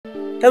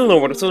Hello,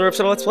 welcome to another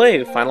episode of Let's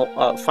Play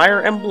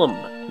Fire Emblem,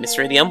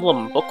 Mystery of the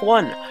Emblem, Book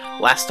 1.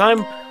 Last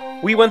time,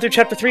 we went through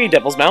Chapter 3,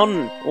 Devil's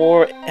Mountain,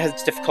 or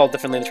it's called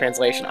differently in the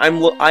translation. I'm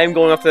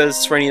going off the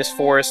Serenius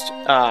Forest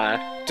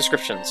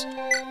descriptions.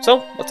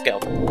 So, let's go.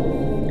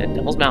 At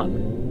Devil's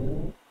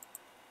Mountain.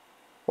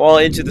 Well,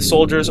 into the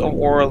soldiers of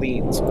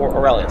Aurelis, or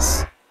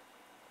Aurelis.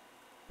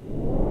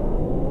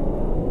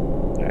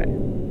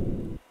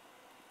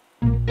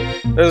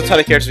 There's a ton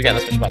of characters we got in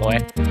this mission, by the way.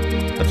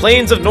 The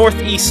plains of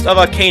northeast of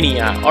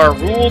Arcania are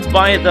ruled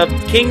by the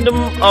Kingdom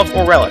of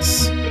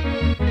Aurelis.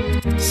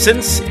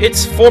 Since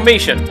its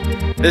formation,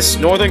 this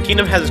northern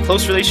kingdom has a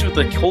close relation with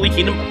the Holy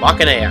Kingdom of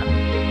Arcania.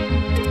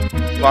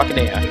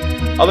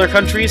 Other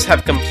countries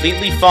have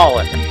completely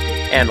fallen,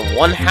 and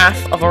one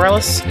half of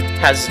Aurelis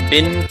has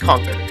been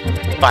conquered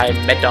by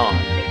Medon.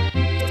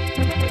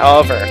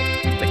 However,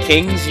 the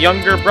king's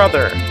younger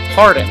brother,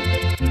 Hardin,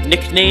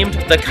 nicknamed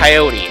the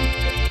Coyote,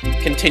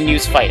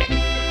 continues fighting.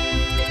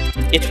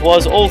 It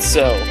was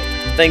also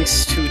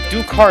thanks to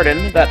Duke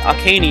Hardin that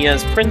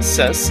Arcania's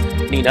princess,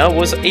 Nina,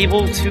 was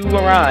able to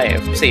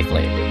arrive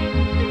safely.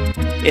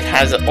 It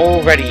has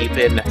already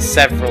been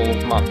several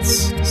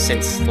months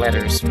since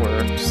letters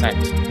were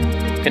sent,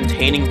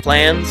 containing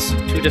plans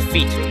to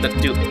defeat the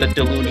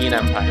Delunian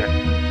Empire.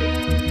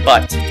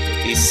 But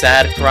these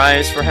sad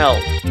cries for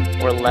help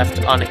were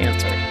left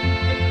unanswered.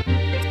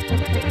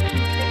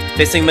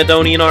 Facing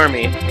Medonian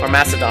army, or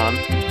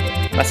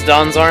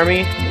Macedon's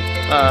army,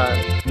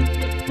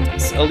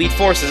 elite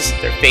forces,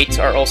 their fates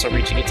are also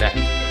reaching its end.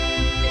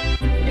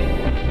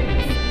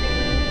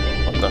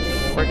 What the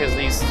frick is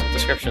these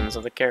descriptions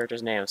of the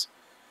characters' names?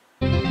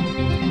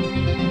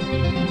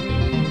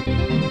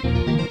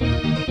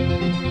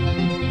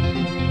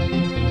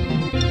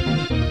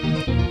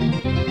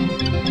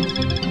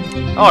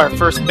 Oh, our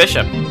first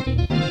bishop.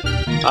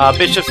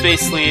 Bishops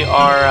basically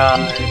are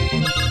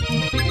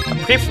a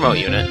pre-promote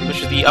unit,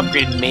 which is the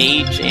upgraded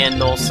mage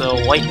and also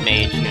white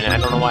mage unit. I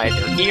don't know why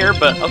they're here,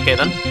 but okay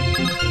then.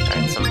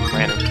 Alright, some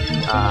random,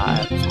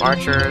 some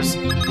archers.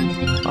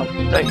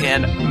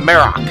 And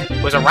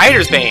Marok was a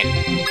Rider's Bane.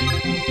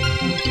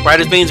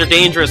 Rider's Banes are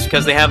dangerous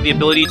because they have the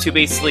ability to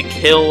basically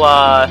kill,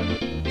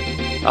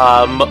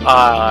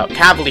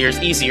 cavaliers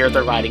easier if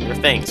they're riding their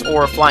things,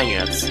 or flying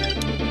units.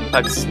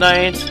 Pegasus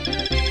Knight.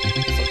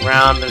 Look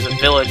around, there's a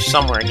village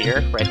somewhere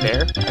here, right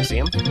there. I see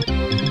him.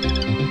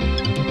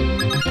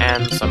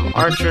 And some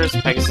archers,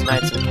 Pegasus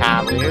Knights, and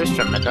Cavaliers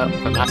from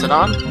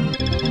Macedon.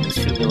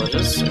 2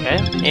 villages, okay.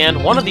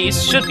 And one of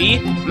these should be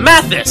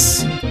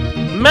Mathis!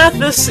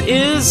 Mathis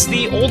is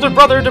the older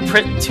brother to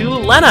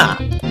Lena.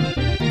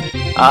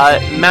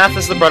 Mathis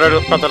is the brother to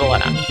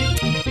Lena.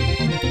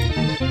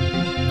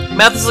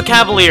 Mathis is a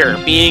Cavalier,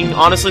 being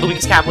honestly the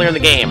weakest Cavalier in the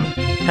game.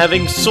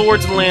 Having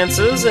swords and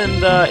lances,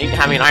 and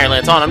having an Iron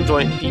Lance on him,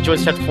 he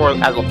joins Chapter 4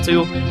 at level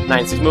 2,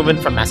 9-6 movement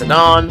from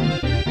Macedon.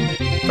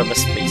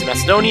 He's a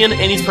Macedonian,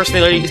 and his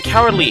personality is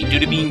cowardly due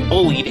to being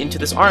bullied into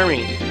this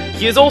army.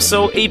 He is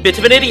also a bit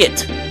of an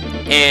idiot,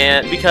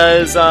 and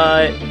because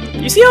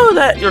you see how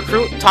that your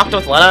recruit talked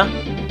with Lena?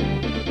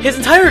 His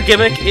entire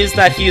gimmick is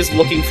that he is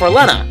looking for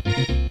Lena,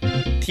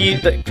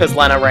 because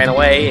Lena ran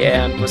away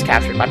and was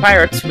captured by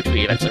pirates, which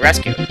we eventually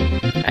rescued.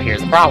 Now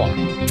here's the problem: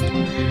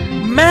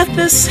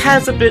 Mathis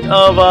has a bit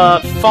of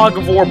fog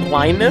of war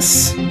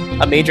blindness,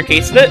 a major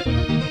case of it,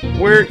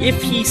 where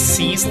if he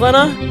sees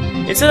Lena,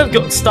 instead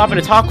of stopping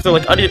to talk with her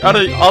like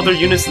other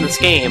units in this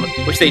game,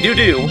 which they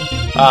do,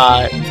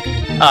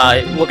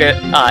 look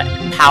at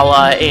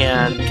Paula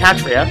and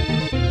Katria,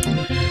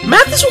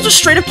 Mathis will just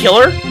straight up kill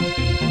her.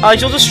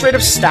 He'll just straight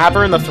up stab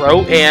her in the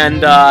throat,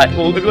 and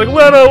we'll be like,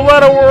 Lena,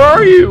 where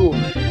are you?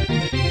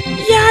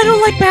 Yeah, I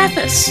don't like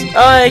Mathis.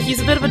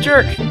 He's a bit of a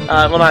jerk.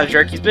 Well, not a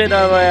jerk, he's a bit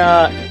of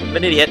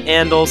an idiot,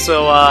 and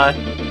also,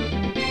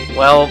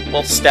 well,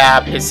 we'll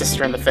stab his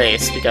sister in the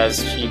face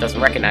because she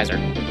doesn't recognize her.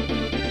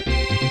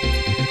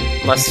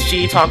 Unless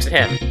she talks to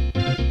him.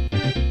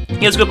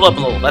 He has good blood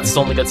level, that's his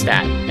only good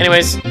stat.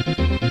 Anyways,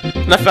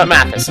 enough about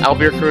Mathis. I'll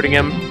be recruiting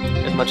him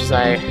as much as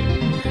I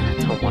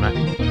don't wanna.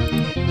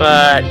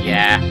 But,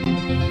 yeah.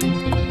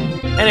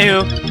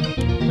 Anywho,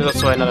 there's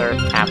also another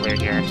Cavalier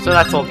here. So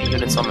that's all the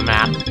units on the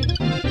map,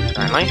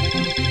 currently.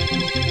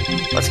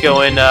 Let's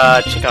go and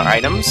check out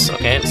items.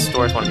 Okay, let's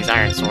store one of these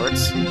iron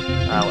swords.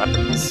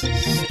 Weapons,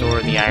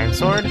 store the iron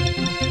sword.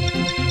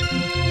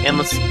 And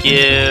let's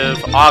give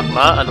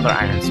Ogma another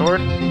iron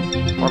sword.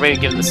 Or maybe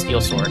give him the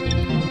steel sword.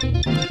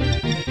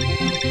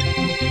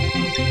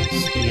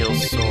 Steel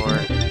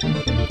sword.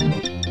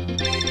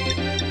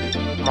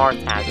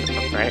 Marth has it,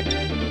 right?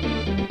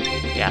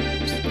 Yeah,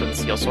 just put the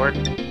steel sword.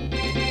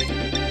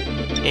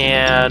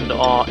 And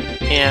on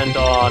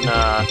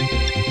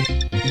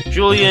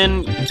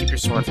Julian, keep your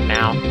sword for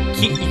now.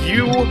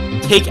 You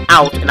take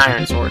out an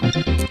iron sword.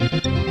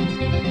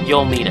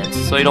 You'll need it,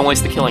 so you don't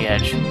waste the killing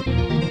edge.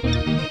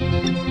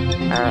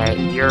 Alright,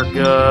 you're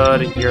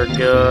good,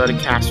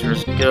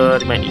 Caster's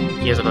good,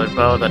 he has another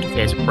bow that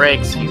phase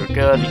breaks, you're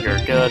good, and you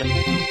are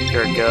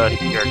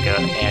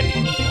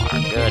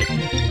Good.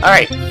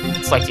 Alright,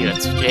 select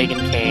units.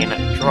 Jagan, Kane,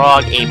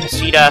 Drog, Abel,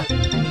 Sheeta,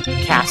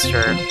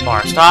 Caster,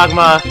 Boris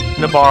Dogma,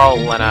 Nabarro,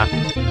 Lena.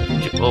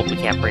 Oh, we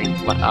can't bring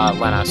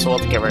Lena, so we'll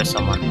have to get rid of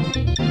someone.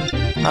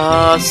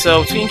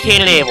 So between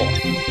Kane and Abel.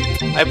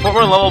 I put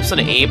more level ups than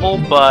Abel,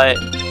 but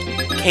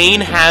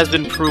Kane has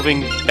been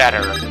proving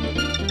better.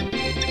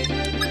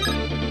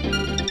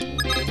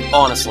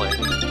 Honestly.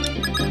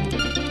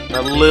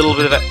 A little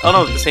bit of it. Oh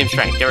no, the same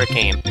strength. Get rid of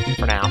Kane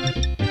for now.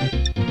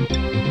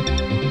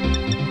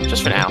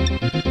 Just for now.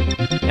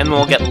 And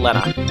we'll get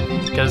Lena.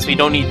 Because we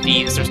don't need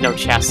these, there's no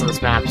chests on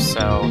this map,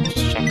 so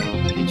just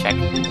checking. We can check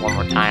one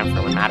more time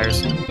for what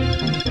matters.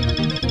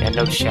 And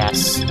no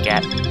chests.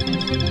 Get.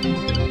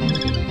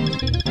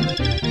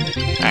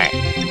 Alright.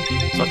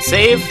 So let's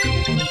save.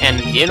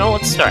 And, you know,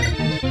 let's start.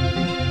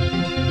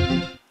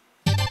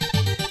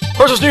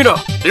 Princess Nina,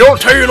 the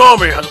Ortean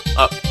army has...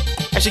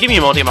 Actually, give me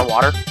a multi in my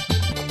water.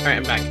 Alright,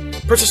 I'm back.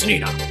 Princess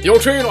Nina, the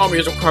Ortean army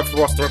has arrived from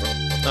across the river.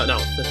 No.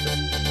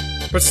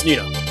 Princess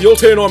Nina, the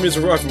Ortean army has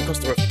arrived from across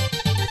the river.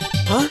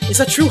 Huh? Is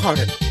that true,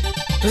 Hardin?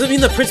 Does it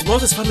mean that Prince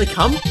Mars has finally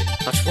come?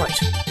 That's right.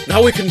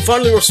 Now we can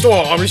finally restore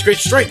our army's great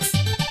strength.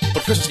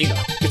 But Princess Nina,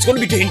 it's going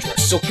to be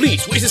dangerous, so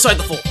please wait inside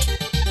the fort.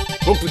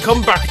 Won't we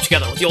come back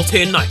together with the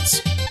Ortean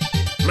knights?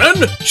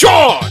 Men,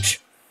 charge!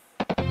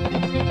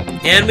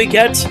 And we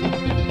get,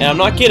 and I'm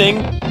not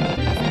kidding,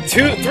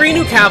 3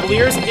 new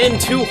cavaliers and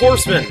 2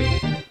 horsemen.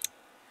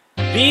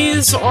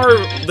 These are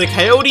the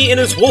Coyote and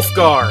his Wolf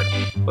Guard.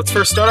 Let's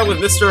first start out with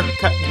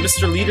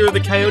Mr. Leader of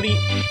the Coyote,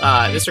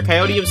 Mr.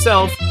 Coyote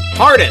himself,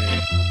 Hardin.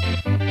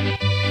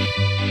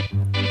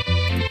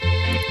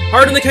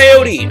 Hardin the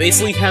Coyote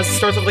basically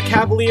starts off with a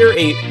cavalier,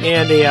 he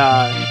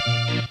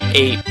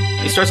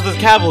starts off with a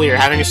cavalier,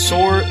 having a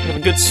sword,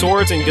 having good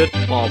swords and good,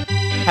 well,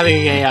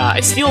 having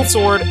a steel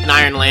sword, an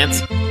iron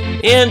lance,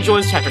 and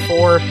joins chapter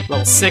 4,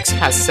 level 6,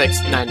 has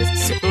 9 to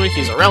 6.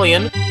 He's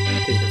Aurelian.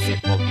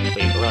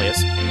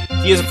 Aurelius.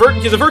 He has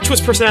a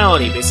virtuous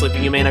personality, basically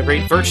being a man of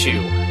great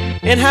virtue,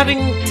 and having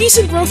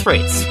decent growth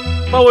rates.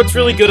 Well, what's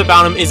really good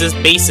about him is his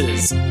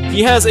bases.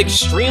 He has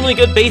extremely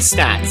good base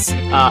stats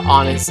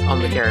on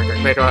the character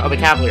compared to other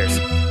cavaliers.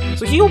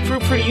 So he will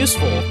prove pretty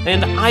useful,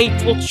 and I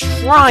will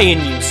try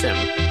and use him.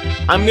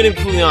 I'm gonna be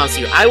completely honest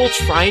with you. I will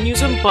try and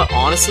use him, but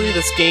honestly,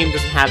 this game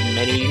doesn't have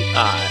many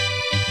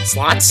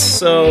slots,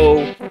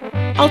 so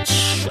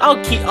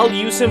I'll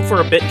use him for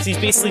a bit because he's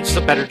basically just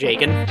a better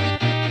Jagan.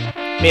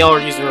 Maybe I'll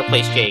use him to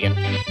replace Jagan.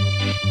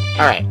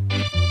 Alright.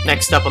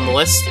 Next up on the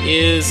list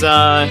is,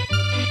 oops,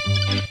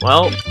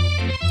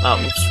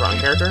 wrong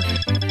character.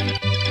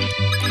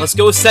 Let's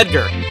go with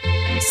Sedgar.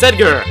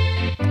 Sedgar!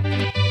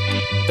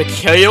 The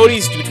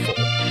Coyote's dutiful.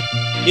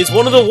 He is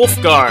one of the Wolf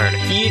Guard.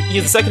 He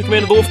is the second in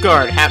command of the Wolf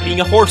Guard, being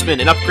a horseman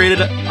and upgraded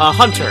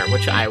hunter,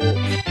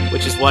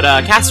 which is what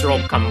Caster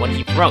will become when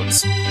he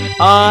promotes.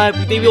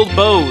 They wield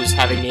bows,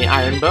 having an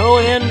iron bow,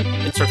 and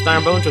inserts an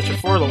iron bow in Chapter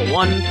 4, level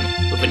 1,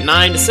 movement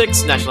 9 to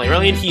 6, National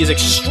Aurelian. He is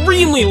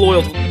extremely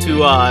loyal to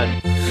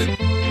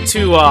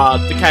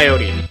the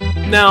Coyote.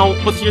 Now,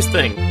 but here's the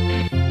thing.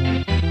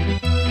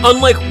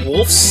 Unlike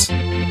wolves,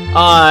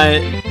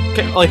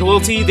 like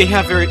loyalty,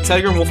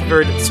 Sedgar and Wolf have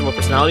very similar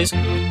personalities.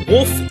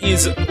 Wolf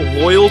is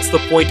loyal to the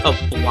point of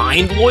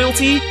blind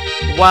loyalty,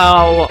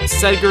 while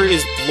Sedgar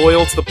is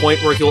loyal to the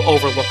point where he'll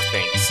overlook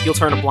things. He'll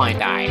turn a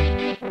blind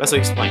eye. That's what I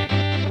explained.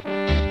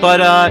 But,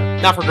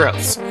 not for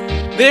growths.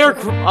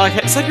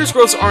 Sedgar's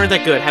growths aren't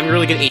that good, having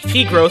really good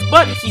HP growth,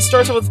 but he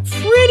starts off with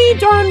pretty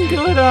darn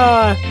good,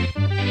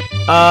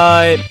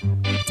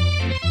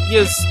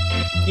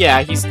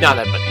 he's not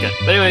that much good.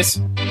 But anyways,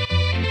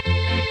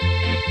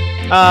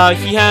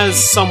 he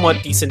has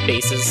somewhat decent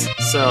bases,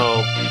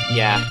 so,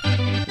 yeah.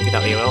 Look at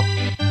that, you will.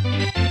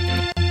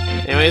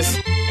 Anyways,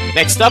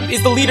 next up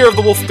is the leader of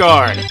the Wolf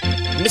Guard,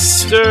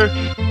 Mr.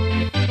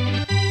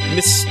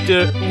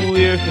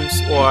 Ulir,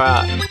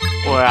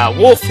 or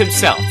Wolf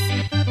himself.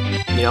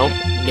 You know,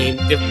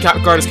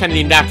 the guard is kind of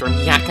named after him.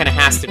 He kind of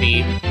has to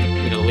be,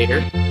 the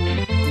leader.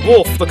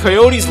 Wolf, the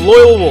Coyote's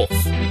loyal wolf.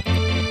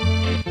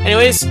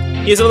 Anyways,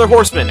 he is another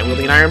horseman, and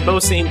wielding an iron bow,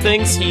 same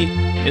things.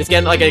 And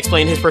again, like I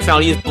explained, his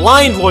personality is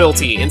blind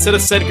loyalty. Instead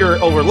of Sedgar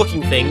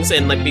overlooking things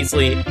and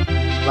basically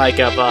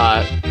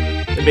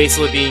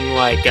being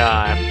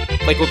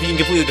being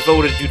completely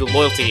devoted due to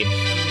loyalty,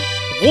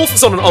 Wolf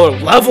is on another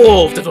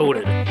level of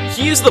devoted.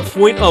 He is the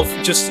point of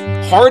just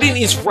Hardin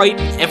is right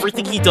in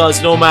everything he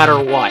does, no matter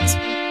what.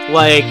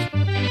 Like,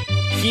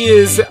 he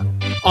is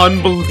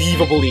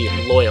unbelievably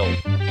loyal.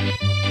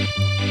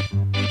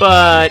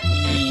 But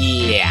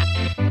yeah.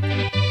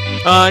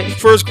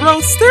 For his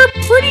growths, they're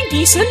pretty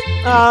decent.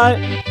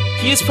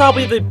 He is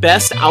probably the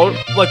best out,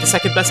 the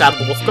second best out of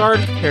the Wolf Guard,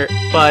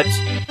 but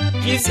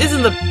he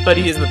isn't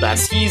the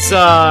best.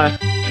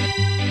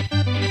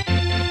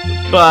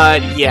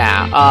 But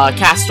yeah,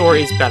 Castor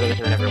is better than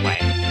him in every way.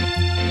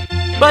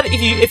 But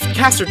if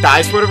Castor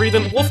dies for whatever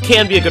reason, Wolf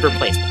can be a good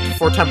replacement,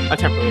 for a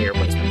temporary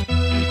replacement.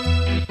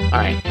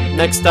 Alright,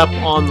 next up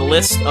on the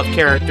list of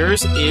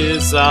characters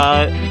is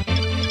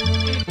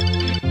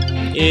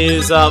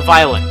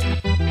Violent.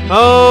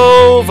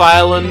 Oh,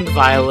 Violent,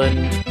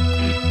 Violent.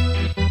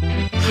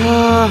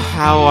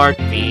 How art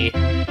thee?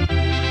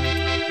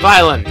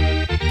 Violent.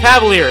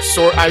 Cavalier,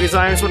 sword,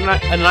 iron sword, and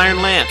an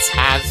iron lance.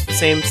 Has the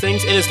same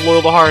things and is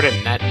loyal to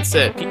Hardin. That's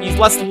it. He's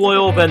less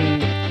loyal than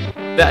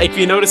that. If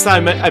you notice, I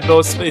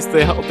both space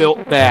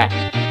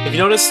If you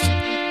noticed,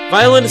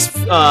 Violent is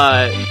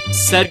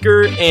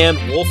Sedgar and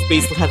Wolf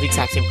basically have the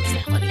exact same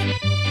personality.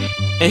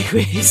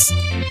 Anyways,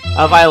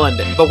 Violent,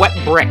 the wet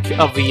brick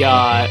of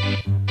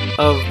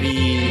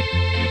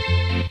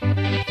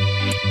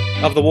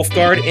the Wolf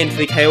Guard into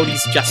the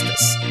Coyote's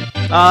Justice.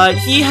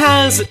 He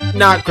has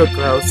not good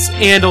growths,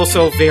 and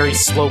also very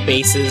slow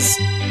bases.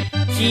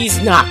 He's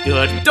not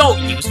good.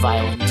 Don't use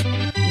Violent.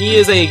 He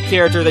is a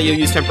character that you'll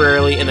use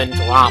temporarily and then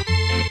drop.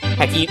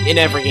 Heck, in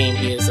every game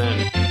he is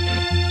in.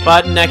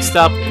 But next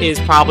up is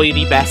probably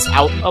the best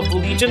out of the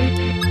Legion,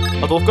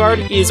 of the Wolf Guard,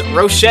 is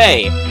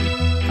Rocher.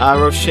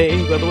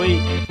 Rocher, by the way,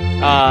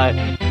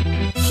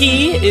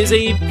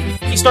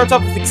 he starts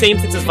off with the same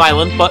things as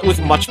Violent, but with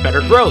much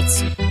better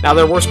growths. Now,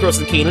 there are worse growths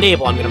than Cain and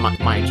Abel, I'm gonna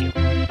mind you.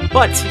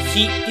 But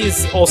he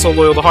is also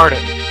loyal to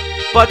Hardin.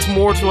 But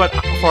more to what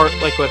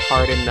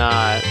Hardin,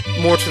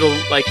 more to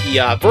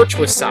the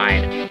virtuous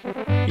side.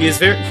 He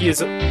is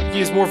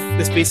more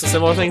this base of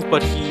similar things,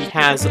 but he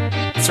has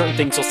certain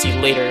things you'll see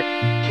later,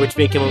 which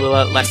make him a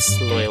little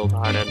less loyal to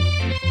Hardin.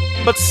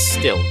 But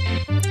still.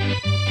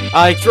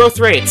 Growth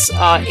rates.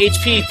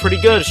 HP, pretty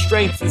good.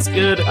 Strength is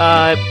good.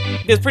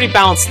 He has pretty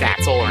balanced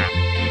stats all around.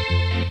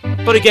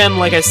 But again,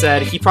 like I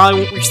said, he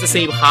probably won't reach the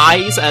same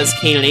highs as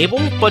Cain and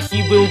Abel, but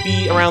he will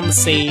be around the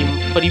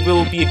same, but he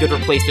will be a good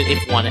replacement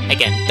if one,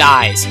 again,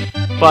 dies.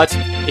 But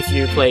if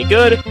you play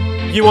good,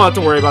 you won't have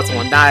to worry about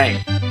someone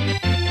dying.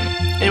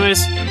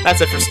 Anyways,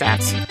 that's it for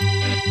stats.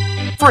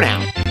 For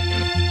now.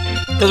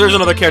 Because there's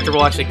another character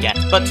we'll actually get,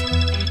 but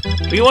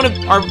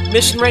our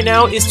mission right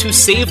now is to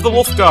save the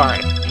Wolf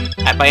Guard.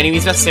 By any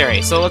means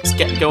necessary, so let's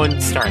get going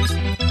and start.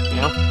 You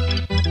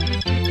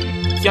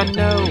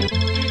know?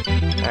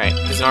 Alright,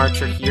 there's an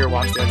archer here,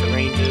 watch the archer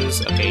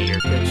ranges. Okay, you're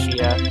good,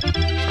 Sheeta.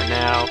 For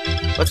now.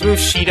 Let's move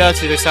Sheeta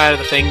to the side of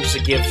the thing just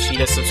to give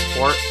Sheeta some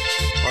support.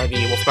 Or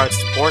the Wolf Guard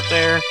support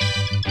there.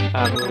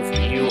 Move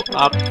you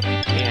up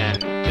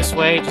and this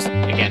way. Just,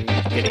 again,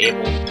 get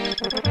Abel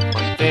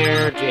right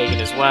there.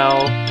 Jagan as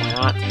well. Why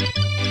not?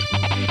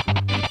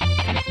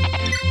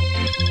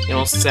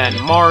 You'll send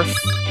Marth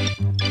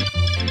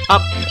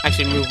up.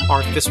 Actually, move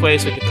Marth this way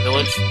so we get the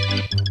village.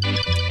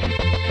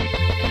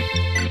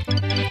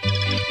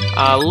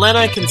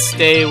 Lena can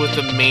stay with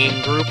the main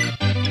group.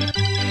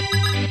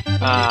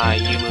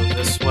 You move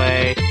this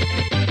way.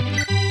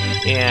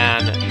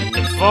 And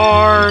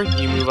Navarre,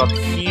 you move up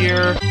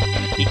here.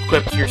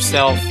 Equip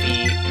yourself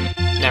the...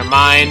 Never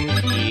mind.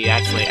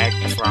 Actually, I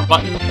pressed the wrong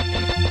button.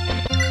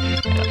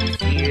 And up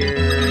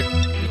here.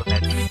 Go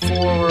ahead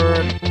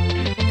forward.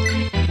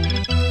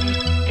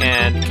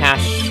 And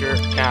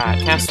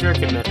Caster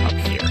can move up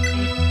here.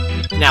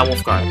 Now,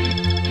 Wolfguard.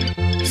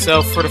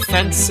 So, for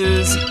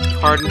defenses,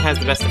 Hardin has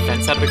the best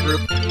defense out of the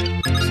group.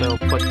 So,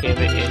 put him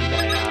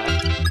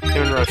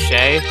in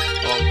Rocher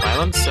along with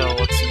Violence. So,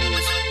 let's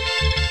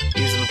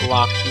use the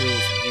block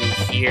move you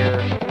here.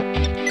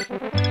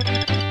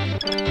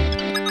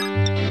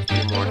 Do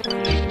more in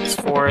this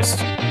forest.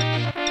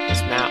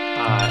 Dismount.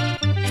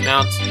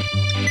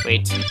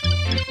 Wait.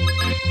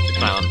 Get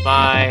Violent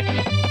by.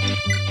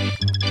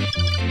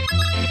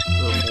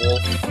 Move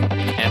Wolf.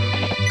 M.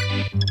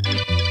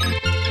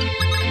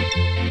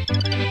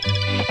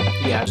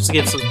 Yeah, just to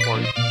give some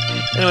support.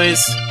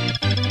 Anyways,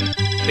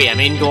 but yeah,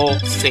 main goal,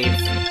 save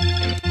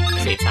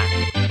time.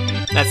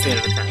 That's the end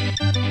of the turn.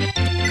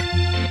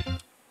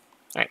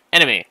 Alright,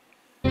 enemy.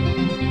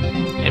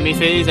 Enemy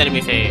phase.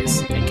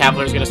 And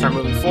Cavalier's gonna start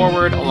moving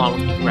forward along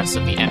with the rest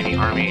of the enemy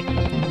army.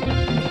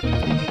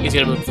 He's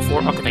gonna move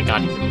forward. Okay, thank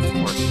god he can move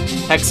forward.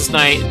 Texas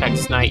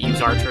Knight,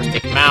 use archers,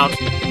 take him out.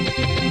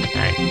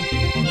 Alright.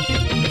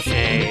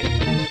 Ricochet.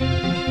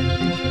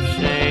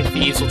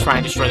 Thieves will try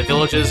and destroy the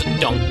villages.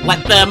 Don't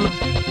let them!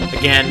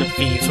 Again,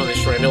 Thieves will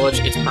destroy a village,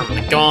 it's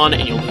permanently gone,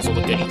 and you'll lose all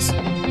the goodies.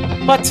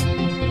 But,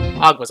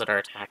 Ogma's under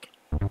attack.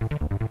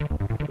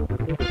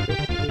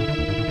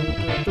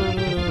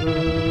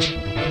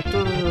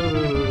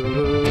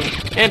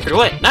 And pretty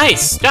lit!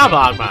 Nice! Job,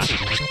 Ogma!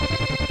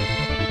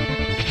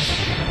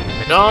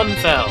 Dagon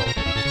fell.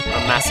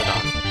 From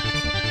Macedon.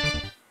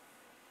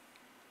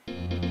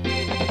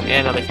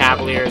 And now the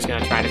Cavalier is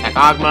going to try to attack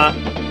Ogma.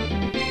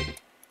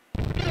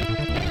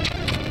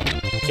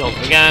 Killed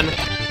him again.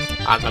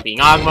 Ogma being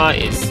Ogma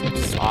is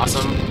just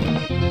awesome.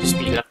 Just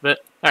speed it up a bit.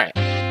 Alright.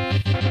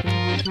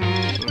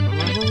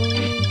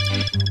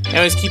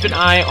 Anyways, keep an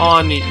eye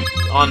on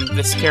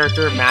this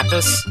character,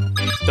 Mathis.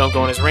 Don't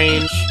go in his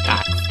range.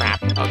 Ah,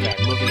 crap. Okay,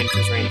 moving into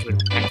his range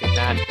would activate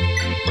that.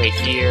 Wait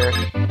here.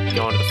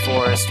 Go into the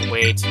forest.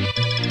 Wait.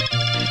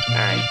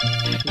 Alright.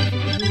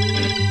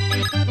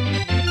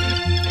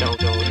 Don't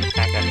go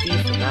attack that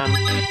thief for them.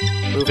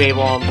 Move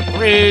Abel on the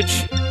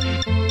bridge.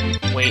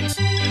 Wait.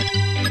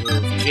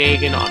 Move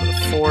Jagan onto the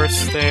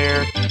forest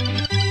there.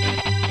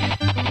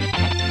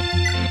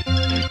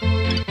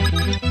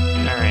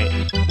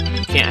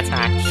 can't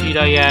attack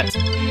Cheetah yet.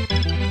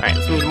 Alright,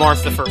 let's move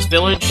north to the first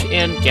village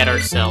and get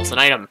ourselves an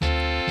item.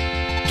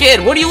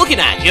 Kid, what are you looking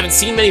at? You haven't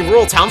seen many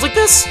rural towns like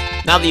this?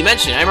 Now that you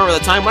mention it, I remember the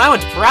time when I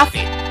went to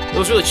Parathi. I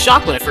was really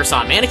shocked when I first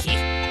saw a Maneki.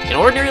 An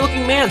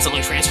ordinary-looking man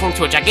suddenly transformed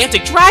to a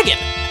gigantic dragon!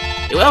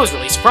 That was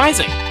really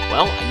surprising.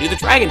 Well, I knew the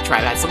dragon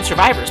tribe had some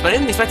survivors, but I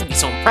didn't expect it to be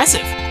so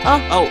impressive.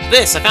 Oh,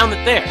 this, I found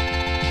it there.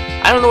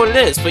 I don't know what it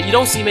is, but you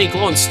don't see many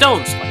glowing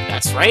stones like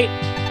this, right?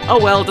 Oh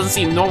well, it doesn't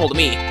seem normal to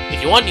me.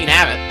 If you want, you can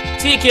have it.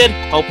 See you, kid.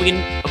 Hope we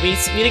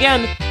meet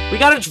again. We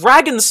got a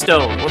dragon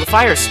stone, or the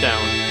fire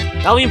stone.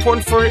 That'll be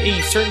important for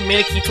a certain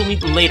Maneki to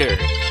meet later.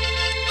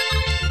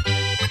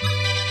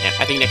 Yeah,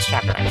 I think next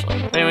chapter,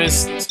 actually. But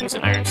anyways, let's use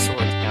an iron sword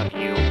down to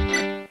you.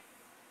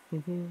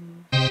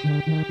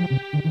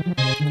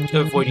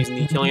 To avoid using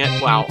the killing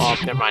it. Wow, oh,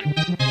 never mind.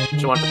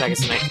 Should want the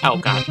Pegasus Knight. Oh,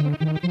 god.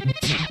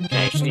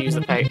 Okay, should use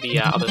the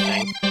other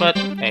thing. But,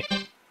 hey.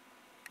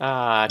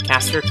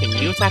 Caster, can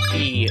you attack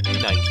the...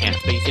 No, you can't,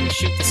 but you can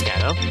shoot this guy,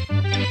 though.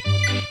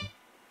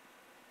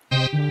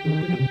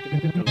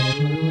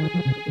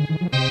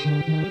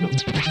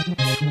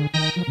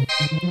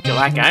 Kill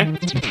that guy.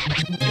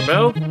 Your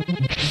bow.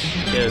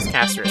 Because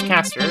Caster is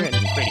Caster, and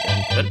he's pretty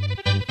good.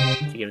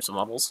 To give him some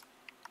levels.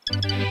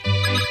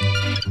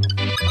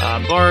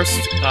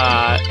 Burst.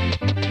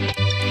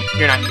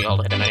 You're not gonna be able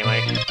to hit him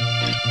anyway.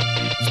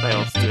 So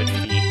I'll do it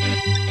for you.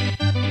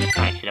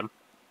 Try and hit him.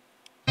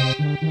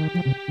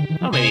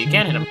 Oh, maybe you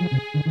can hit him.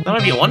 That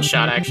might be a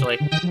one-shot, actually.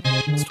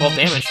 It's 12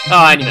 damage.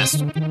 Oh, and you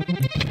missed.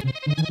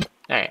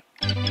 Alright.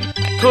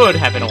 I could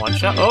have been a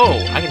one-shot. Oh,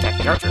 I can attack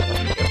the archer. That's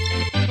pretty good.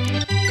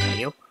 Thank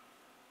you.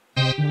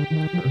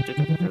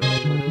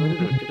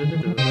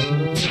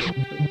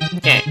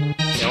 Okay.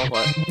 Kill,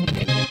 but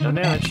no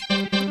damage.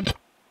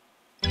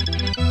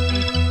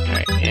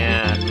 Alright,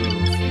 and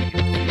move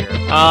here.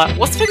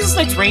 What's the Pegasus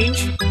Knight's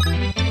range?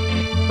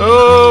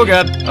 Oh,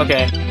 god.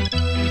 Okay.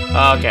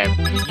 Okay.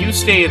 You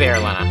stay there,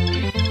 Lena.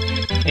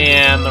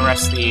 And the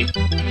rest of the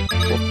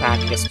wolf pack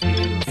gets to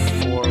move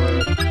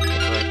forward.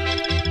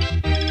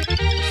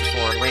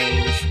 Forward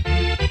range.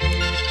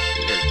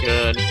 You're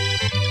good.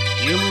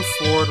 You move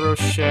forward,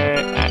 Rocher.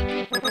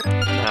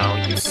 No,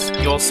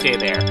 you'll stay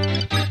there.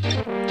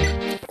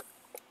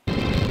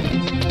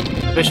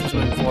 Bishop's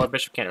moving forward.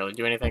 Bishop can't really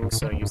do anything,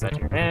 so use that to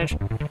your advantage.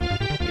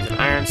 Use an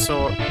iron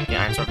sword.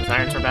 Yeah, iron sword is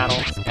iron sword battle.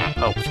 Got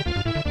poked.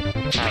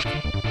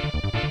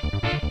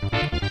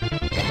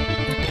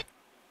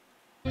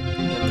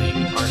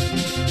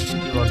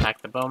 You will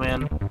attack the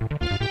bowman.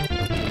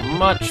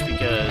 Much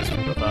because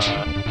of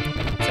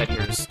set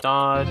here's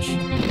dodge.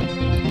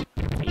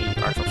 The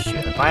archer will shoot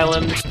at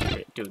Violent,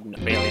 do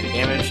barely any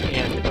damage,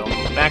 and the bowman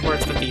move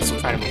backwards. The thieves will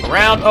try to move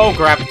around. Oh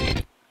crap!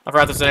 I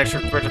forgot there's an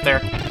extra bridge up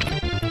there.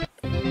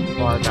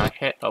 Bar got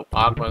hit. Oh,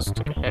 Agma's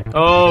took a hit.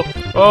 Oh,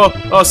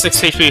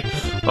 6 HP.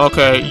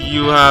 Okay,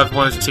 you have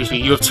 1 6 HP.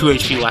 You have 2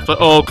 HP left. But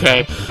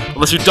okay,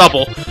 unless you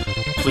double,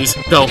 please.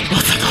 No. Oh,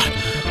 thank God.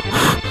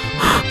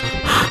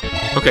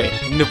 Okay,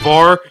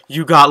 Navarre,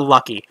 you got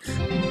lucky.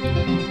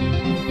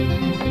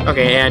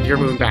 Okay, and you're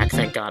moving back.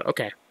 Thank God.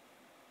 Okay.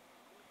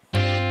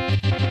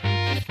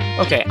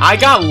 Okay, I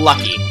got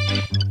lucky.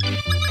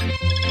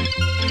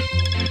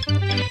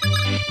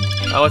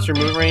 Oh, what's your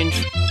move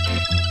range?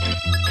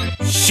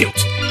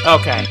 Shoot!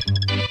 Okay.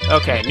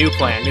 Okay, new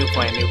plan.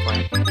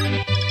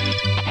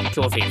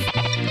 Kill a thief.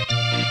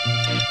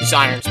 He's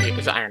Iron Speed,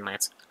 he's Iron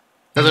Lance.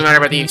 Doesn't matter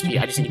about the XP,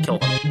 I just need to kill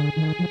them.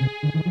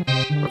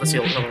 Or the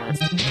Seal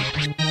Lance.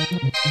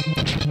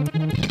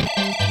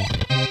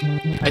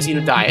 I seen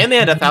him die, and they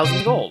had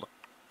 1,000 gold.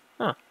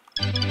 Huh.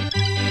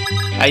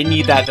 I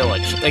need that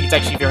village. Like, it's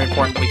actually very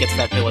important that we get to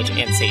that village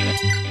and save it.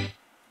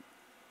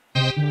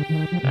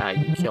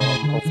 You kill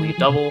him, hopefully you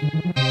double.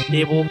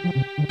 Able.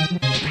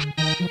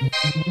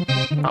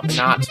 Probably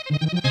not.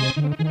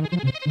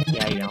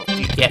 Yeah, you don't.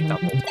 You get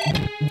doubled.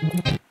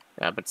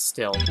 Yeah, but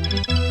still.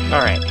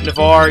 Alright,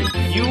 Navarre,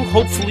 you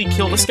hopefully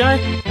kill this guy?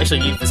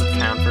 Actually, you visit the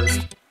town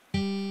first.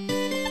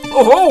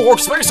 Oh ho! Work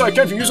space I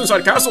can't be used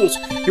inside castles!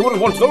 You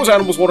wouldn't want those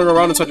animals wandering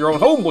around inside your own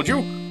home, would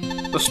you?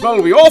 The smell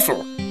would be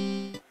awful!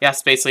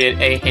 Yes, basically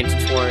a hint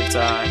towards,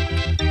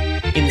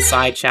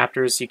 inside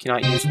chapters you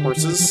cannot use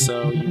horses,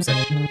 so use it.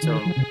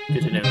 So,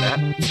 good to know that.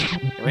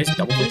 Anyways,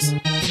 double please?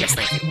 Yes,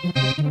 thank you.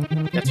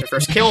 That's your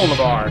first kill,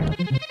 Navarre.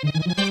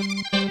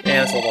 And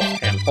that's a level up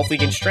for him. Hopefully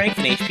you gain strength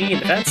and HP and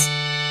defense.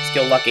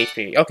 Skill, luck,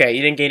 HP. Okay,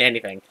 you didn't gain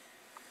anything.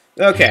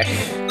 Okay.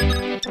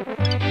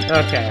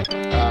 Okay.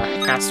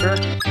 Caster.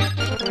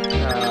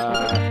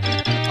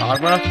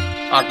 Agma.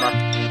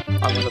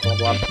 Agma's a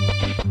level up.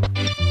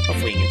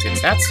 Hopefully you can get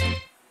stats.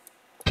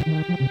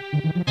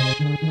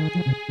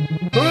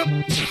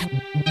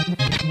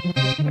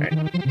 Alright.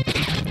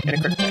 And a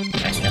crit hit.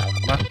 Nice job,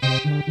 Agma.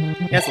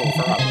 Yeah, it's a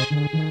level 4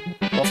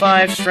 Agma. Level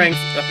 5, strength.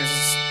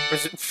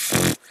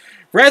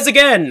 Res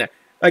again!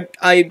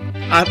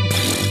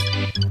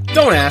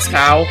 Don't ask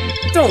how.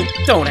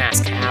 Don't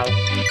ask how.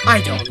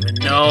 I don't even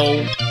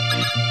know.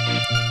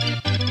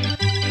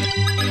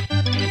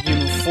 You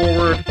move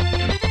forward.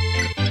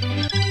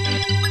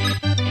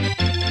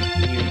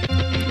 You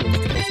move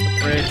to the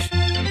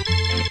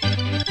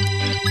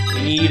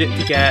speed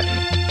to get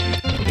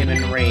him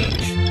in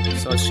range.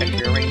 So let's check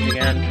your range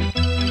again.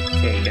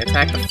 Okay, you can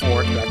attack the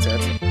fort, that's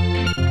it.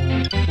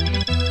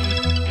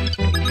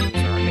 Okay,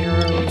 use our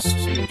arrows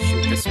to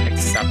shoot this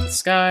Pegasus out of the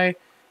sky.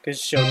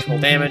 Because show full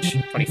damage,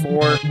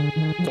 24,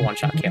 to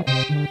one-shot kill.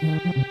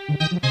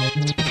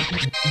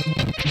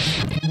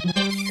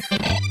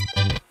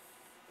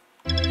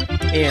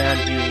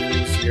 And you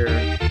use your...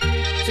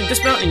 So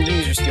dismount and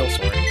use your steel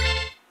sword.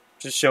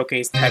 Just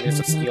showcase the heaviness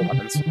of steel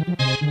weapons.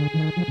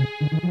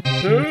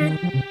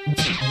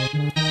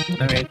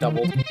 Okay,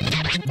 doubled.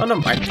 Oh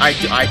no,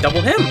 I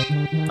doubled him!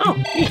 Oh,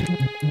 neat.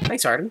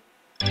 Thanks, Hardin.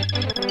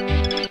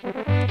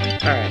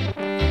 Alright.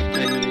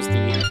 Then use the...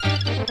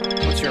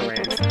 What's your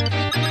range?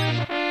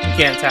 You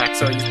can't attack,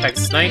 so use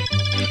Pegasus Knight.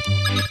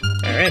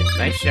 Alright,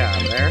 nice job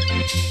there.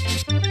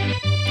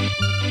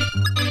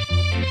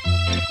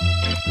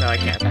 No, I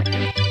can't attack you.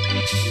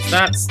 Use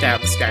that,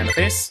 stab this guy in the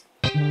face.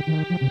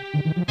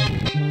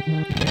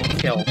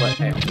 Kill, but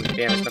hey, I'll do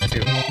damage up too.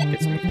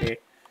 Gets me HP.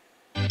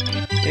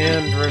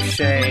 And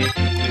Rochet,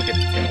 you get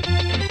the kill.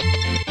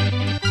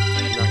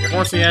 Knock your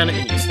horse again,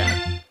 and you stab.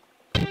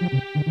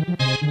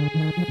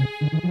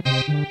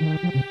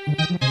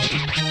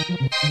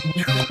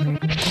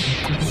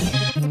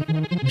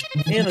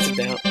 And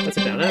that's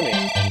a down enemy.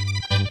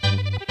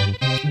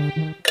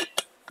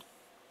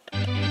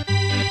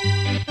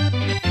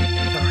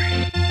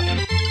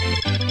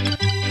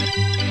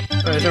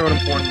 Alright, is there an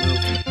important move?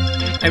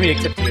 I mean,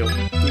 except you.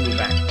 You move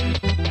back.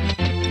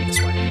 This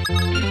way.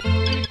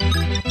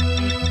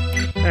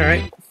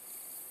 Alright.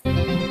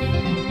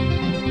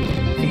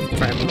 Thief will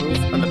try and move,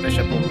 and the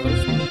bishop will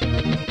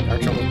move.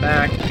 Archer will move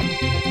back.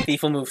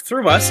 Thief will move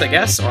through us, I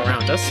guess, or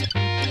around us.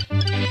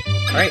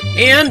 Alright,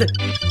 and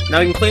now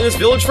we can claim this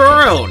village for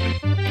our own.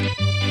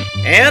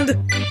 And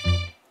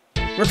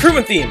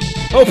recruitment theme.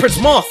 Oh, Prince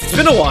Moth, it's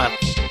been a while.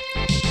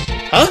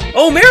 Huh?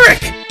 Oh,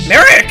 Merrick!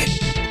 Merrick!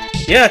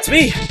 Yeah, it's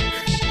me.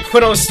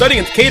 When I was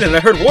studying at Caden,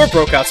 I heard war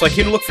broke out, so I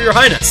came to look for your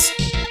highness.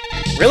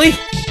 Really?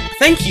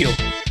 Thank you.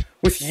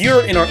 With you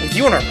in our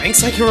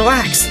ranks, I can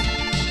relax.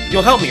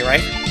 You'll help me,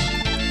 right?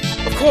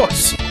 Of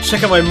course.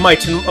 Check out my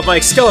might and my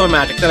Excalibur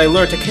magic that I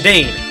learned at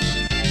Cadane.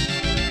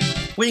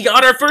 We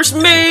got our first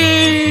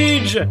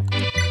mage!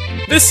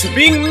 This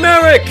being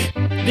Merrick!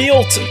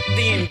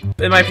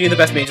 In my opinion, the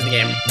best mage in the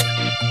game.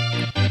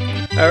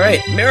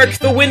 Alright, Merrick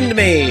the Wind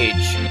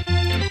Mage.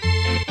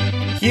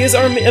 He is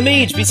a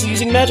mage, basically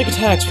using magic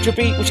attacks, which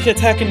can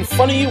attack in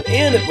front of you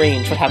and at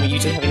range, for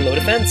usually having low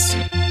defense.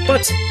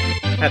 But,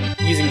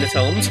 using the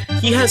tomes,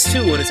 he has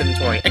two in his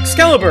inventory.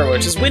 Excalibur,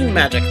 which is wind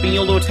magic, being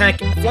able to attack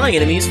flying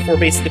enemies for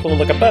basically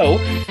equivalent like a bow,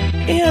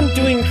 and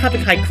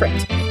having high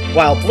crit.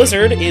 While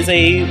Blizzard is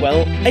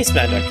well, ice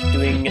magic,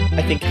 doing,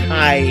 I think,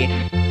 high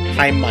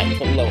might,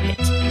 but low hit.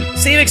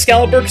 Save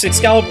Excalibur, because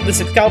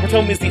this Excalibur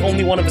tome is the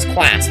only one of his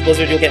class.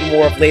 Blizzard you'll get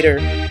more of later.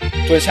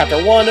 Towards Chapter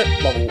 1,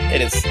 level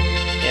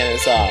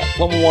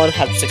 1,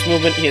 has 6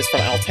 movement. He is from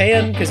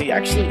Altean, because he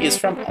actually is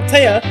from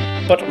Altea,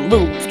 but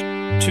moved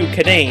to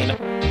Cadane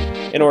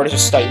in order to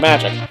study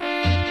magic.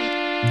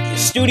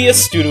 He's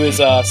studious due to his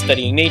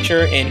studying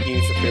nature, and he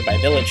was recruited by a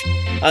village.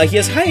 He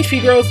has high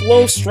HP growth,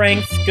 low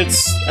strength,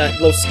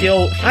 low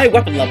skill, high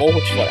weapon level,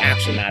 which is what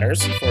actually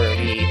matters for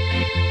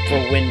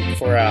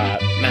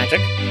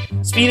magic.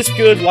 Speed is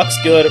good, luck's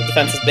good,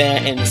 defense is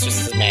bad, and it's just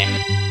his man.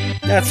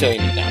 That's all you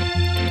need now.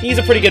 He's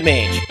a pretty good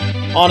mage.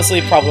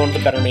 Honestly, probably one of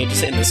the better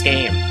mages in this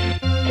game,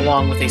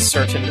 along with a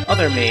certain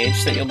other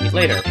mage that you'll meet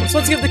later. So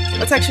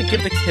let's actually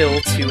give the kill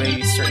to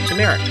a certain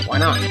Merrick. Why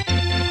not?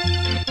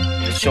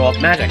 Let's show off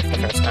magic for the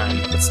first time.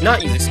 Let's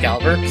not use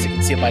Excalibur, because you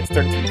can see it by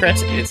 33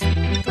 crit. It's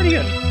pretty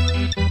good.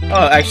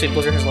 Oh, actually,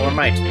 Blizzard has lower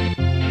might.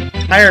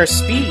 Higher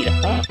speed,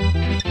 huh?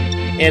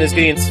 And is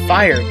good against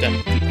fire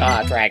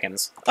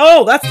dragons.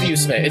 Oh, that's the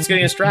use of it. It's good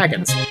against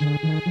dragons.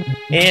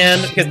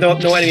 And because no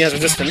enemy has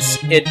resistance,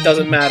 it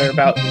doesn't matter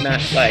about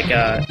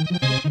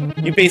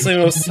you basically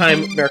most of the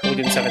time Merrick will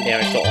do 7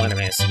 damage to all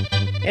enemies.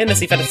 And this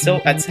thief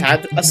has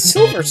had a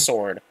silver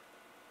sword.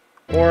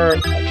 Or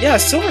yeah, a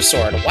silver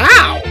sword.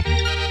 Wow!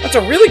 That's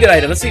a really good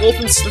item. That's the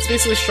ultimate. That's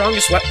basically the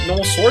strongest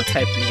normal sword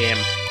type in the game.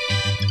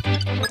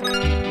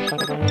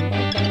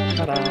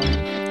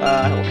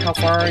 How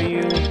far are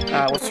you?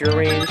 What's your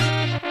range?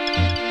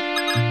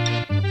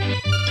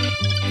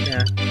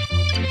 Yeah.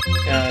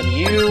 And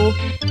you...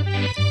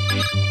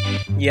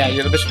 Yeah,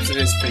 you're the bishop, so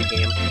it is free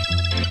game.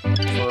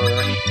 For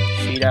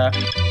Sheeta.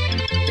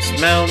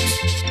 Dismount.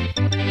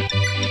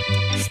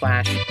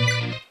 Slash.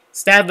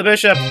 Stab the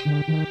bishop!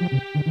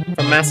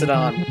 From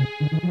Macedon.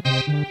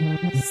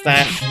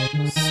 Slash.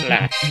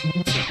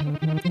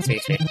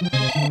 HP.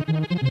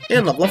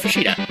 And level up for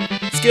Sheeta.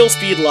 Skill,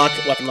 speed, luck,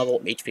 weapon level,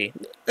 HP.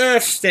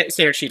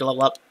 Standard Sheeta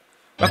level up.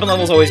 Weapon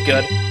level is always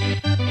good.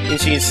 And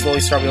she can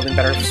slowly start wielding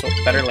better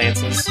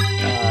lances.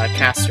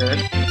 Caster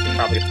can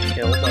probably get the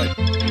kill, but...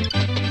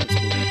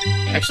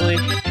 Actually,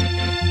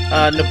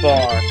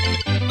 Nabar.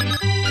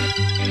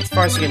 As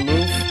far as you can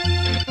move...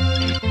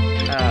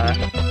 I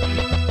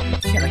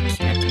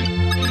can't.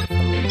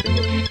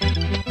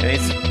 I need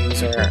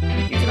to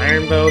use an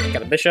iron bow,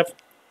 got a bishop.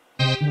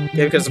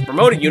 Okay, because the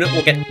promoted unit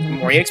will get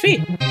more EXP.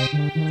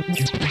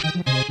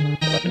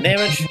 Weapon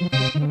damage.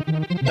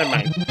 Never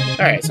mind.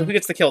 Alright, so who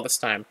gets the kill this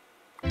time?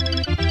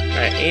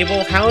 Alright,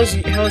 Abel, how is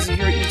your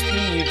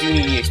EXP? You do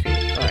need EXP.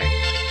 Alright.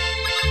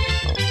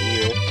 I'll see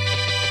you.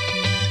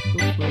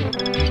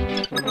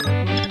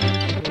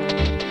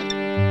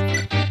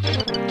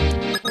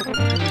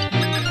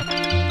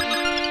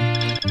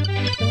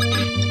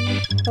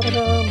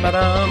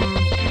 Ba-dum.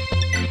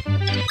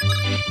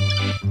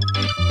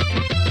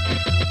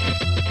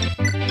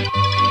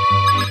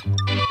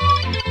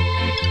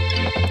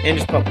 And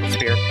just poke with the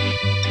spear.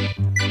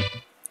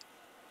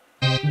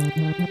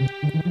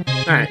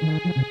 Alright.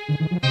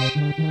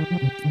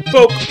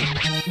 Poke!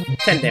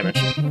 10 damage.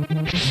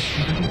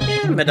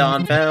 And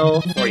Madon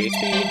fell. 40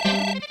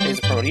 HP. There's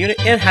a promoted unit.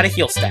 And had a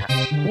heal staff.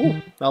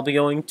 Ooh. I'll be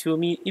going to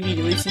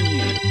immediately see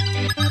you.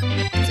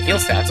 It's a heal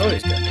staff's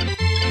always good.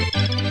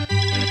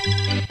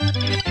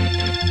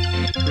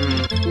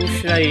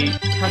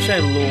 How should I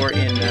lure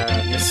in,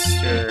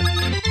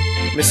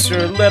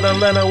 Mr.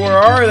 Lena, where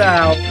are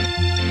thou?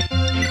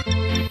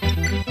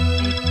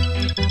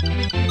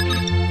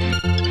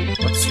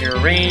 What's your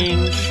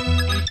range?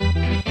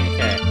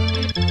 Okay.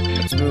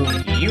 Let's move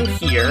you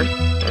here,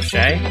 Rocher,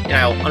 and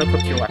I'll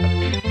unequip your weapon.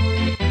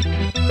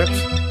 Equipped.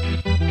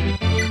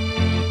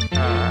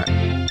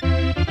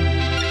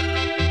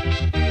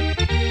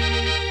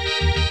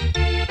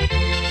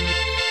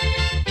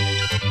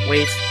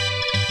 Wait.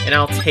 And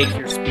I'll take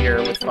your spear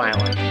with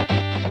violent.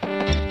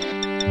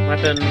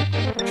 Weapon,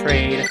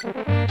 trade,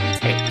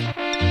 take.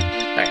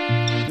 Alright.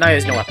 Now he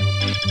has no weapon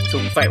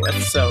to fight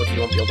with, so he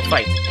won't be able to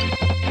fight.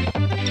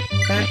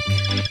 Back.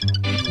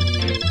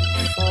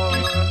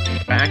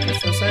 Forward. Back, I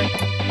should say.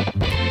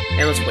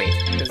 And let's wait,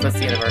 because that's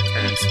the end of our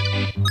turns.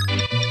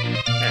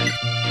 Okay.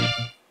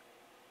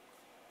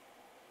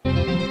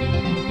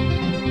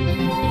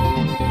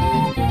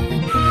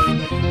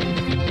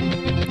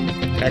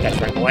 That guy's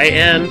running away,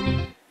 and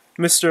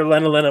Mr.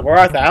 Lena, where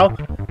art thou?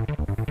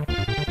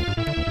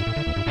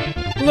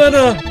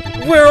 Lena,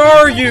 where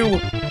are you?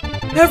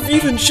 Have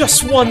even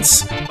just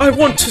once. I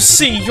want to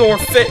see you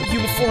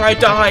before I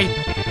die.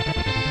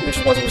 I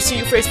just want to see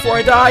your face before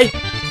I die.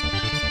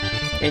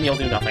 And you'll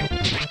do nothing.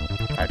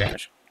 5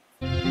 damage.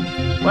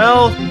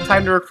 Well,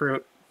 time to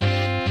recruit.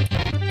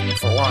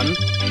 For one.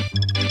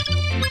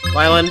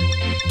 Wylan,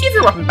 give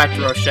your weapon back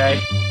to Rocher.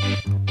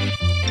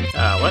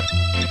 What?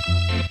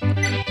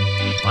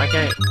 Why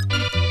can't...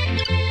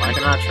 Why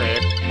cannot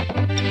trade?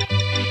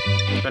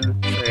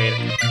 Weapon, trade,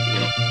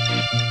 heal.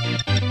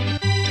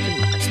 Give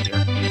my spear.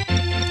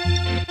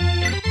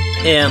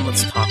 And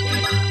let's talk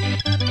with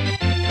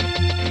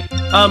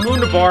that. Moon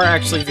to Bar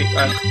actually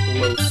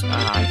close.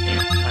 I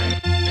can't.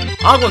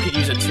 Alright. Agua could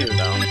use it too,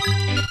 though.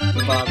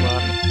 Move Agua.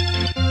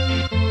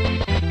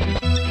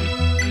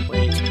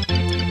 Wait.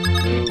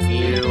 Move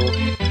you.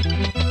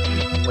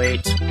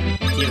 Wait.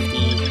 Give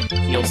the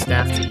heal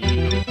staff to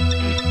you.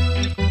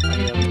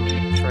 Item.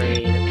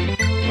 Trade.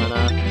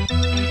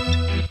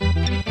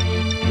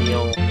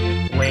 Heal,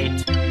 wait,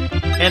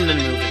 and then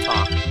move to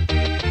talk.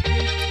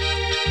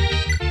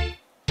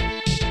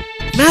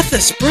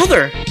 Mathis,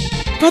 brother!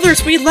 Brother,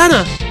 it's me,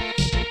 Lena!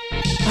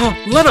 Oh,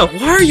 Lena,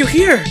 why are you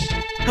here?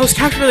 I was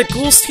captured by the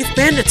Ghoul's Teeth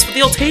bandits, but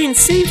the Altanes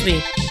saved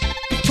me!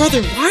 But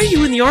brother, why are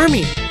you in the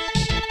army?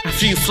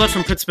 After you fled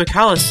from Prince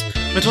Michalis,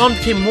 Madon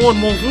became more and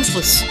more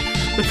ruthless.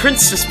 The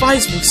prince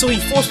despised me, so he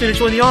forced me to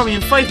join the army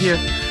and fight here.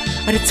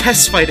 I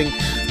detest fighting,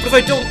 but if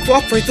I don't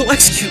cooperate, they'll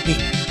execute me.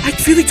 I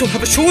really don't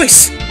have a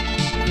choice!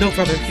 No,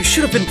 brother, you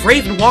should have been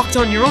brave and walked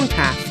on your own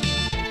path.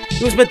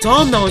 It was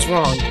Madon that was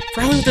wrong,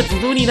 rallying with the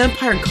Valunian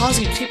Empire and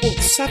causing people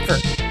to suffer.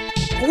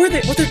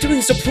 What they're doing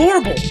is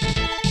deplorable!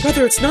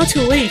 Brother, it's not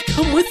too late.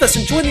 Come with us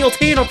and join the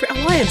Altaian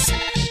Alliance.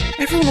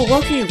 Everyone will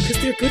welcome you because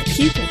they're good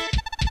people.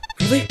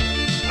 Really?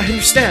 I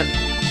understand.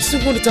 I just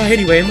don't want to die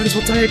anyway. I might as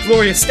well die a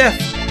glorious death.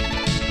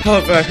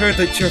 However, I heard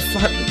that you're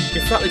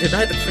flatly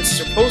denied the prince's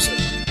proposal.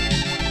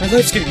 My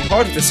life's gonna be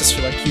hard with a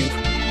sister like you.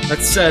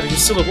 That said, you're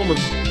still a woman.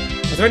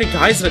 Are there any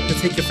guys that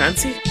take your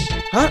fancy?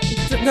 Huh?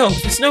 No,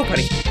 there's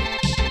nobody.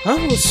 Huh?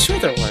 Well, sure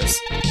there was.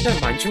 Never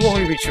mind, you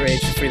already reach your age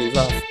to freely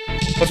love.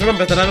 But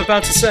remember that I'm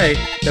about to say,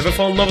 never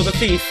fall in love with a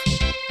thief.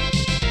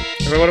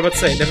 Remember what I'm about to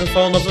say, never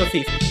fall in love with a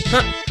thief.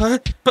 Huh?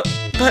 But...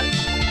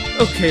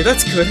 Okay,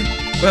 that's good.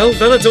 Well,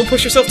 Lena, don't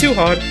push yourself too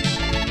hard.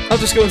 I'll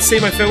just go and say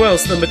my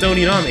farewells to the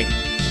Madonian army.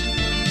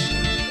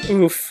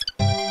 Oof.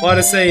 All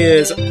I say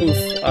is, oof,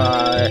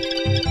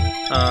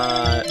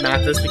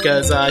 Mathis,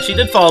 because, she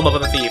did fall in love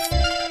with a thief.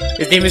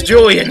 His name is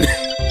Julian.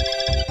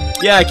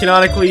 Yeah,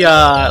 canonically,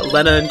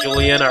 Lena and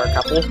Julian are a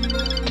couple.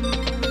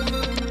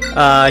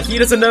 He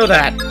doesn't know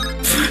that.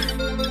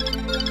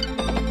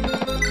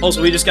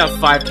 Also, we just got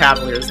 5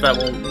 Cavaliers that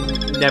we'll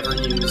never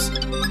use.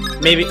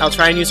 Maybe I'll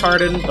try and use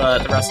Hardin,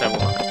 but the rest I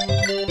won't.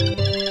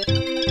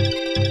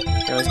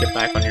 You can always get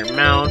back on your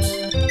mount.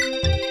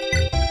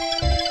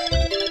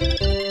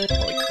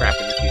 Holy crap,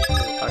 there's a huge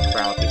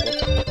crowd of people.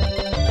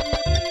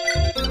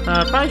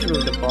 Probably should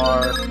move the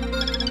bar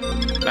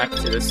back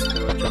to this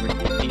village over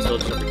here. These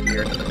villages over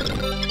here.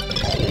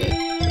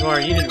 Or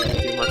you didn't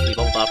really do much. You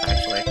leveled up,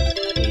 actually.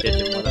 You did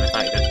do more than I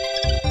thought you did.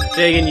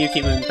 Jagan, you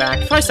keep moving back.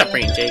 Probably stop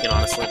bringing Jagan,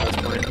 honestly, at this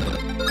point.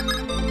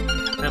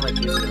 I like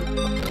using him.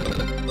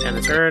 End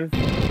the turn.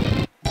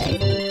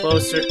 Move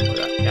closer.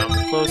 Down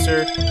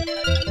closer.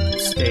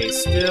 Stay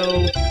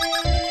still.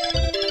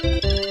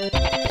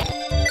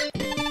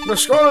 The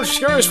Scarlet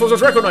Scariest was a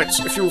Draco Knights.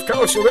 If you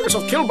kill us, you'll get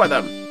yourself killed by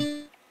them.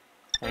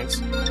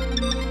 Thanks. I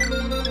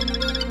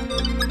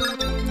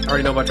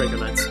already know about Draco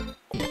Knights.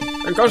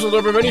 And Castle,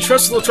 there will be many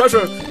chests in the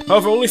treasure.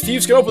 However, only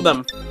thieves can open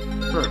them.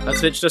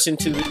 That's which us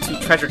into the 2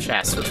 treasure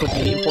chests, which will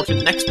be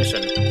important next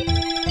mission.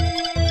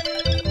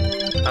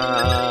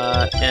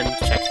 And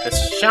check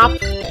this shop.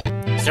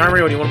 This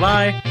armory, what do you want to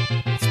buy?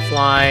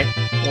 Supply,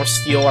 more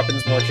steel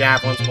weapons, more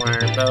javelins, more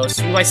iron bows.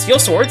 So we buy steel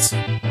swords.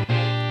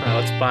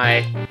 Let's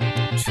buy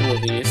 2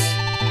 of these.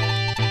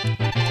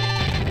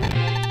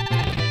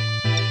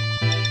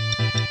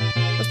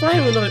 Let's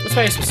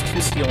buy some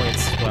 2 steel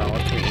lance as well, or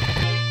 3.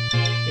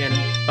 And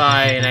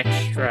buy an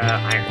extra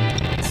iron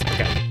lance.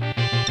 Okay.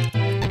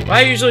 What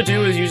I usually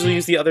do is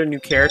use the other new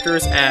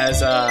characters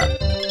as,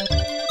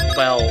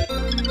 well,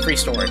 free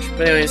storage.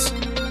 But anyways,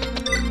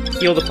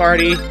 heal the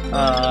party.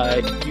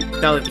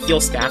 Now that the heal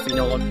staff, we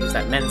no longer use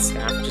that men's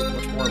staff, which is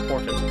much more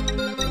important.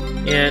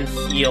 And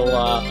heal,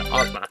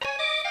 Ogma.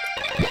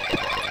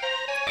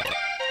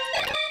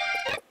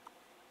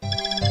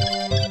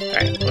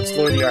 Alright, let's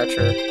lure the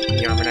archer and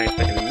the armor knight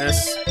back in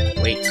this.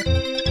 Wait.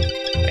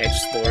 I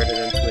just lured it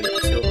into it.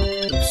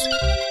 Oops.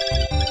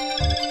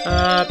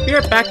 Be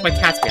right back, my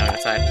cat's behind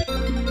outside.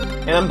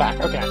 And I'm back,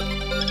 okay.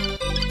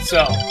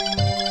 So,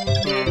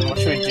 what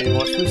should we do?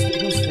 Well,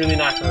 who's really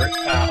not hurt?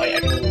 Wait, I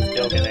can move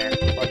Doga there.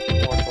 Or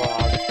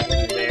Frog, I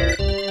can do there.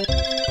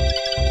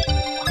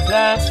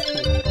 That.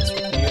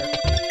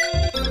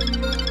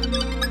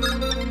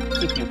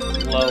 Keep you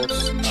close.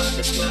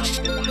 This mount,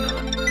 why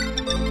not?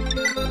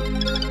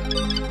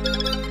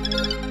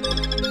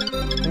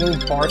 Move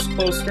Bars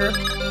closer.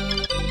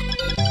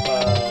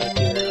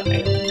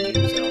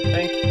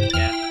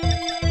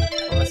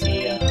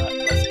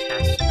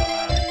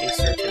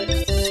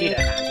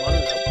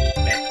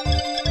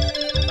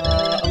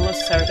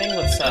 Everything,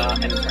 let's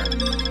end the turn.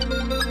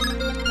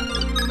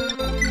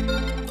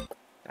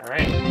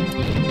 Alright.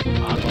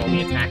 We'll be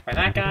attacked by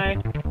that guy.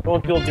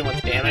 Won't be able to do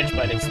much damage,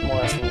 but it's more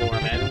or less lure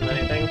him in than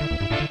anything.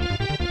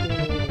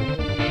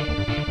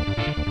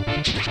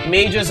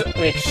 Mages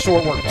make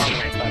short work of armor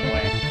knights, by the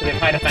way. Because they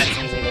have high defense and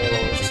usually very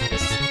low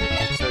resistance.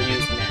 So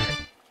use merit.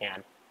 Can.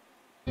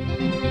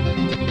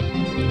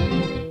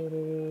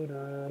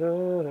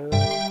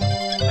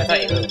 I thought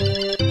you moved.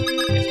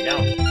 Guess you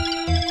don't.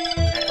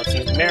 Alright, let's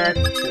use merit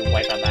to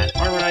wipe out that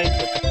armor knight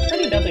with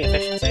pretty deadly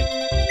efficiency.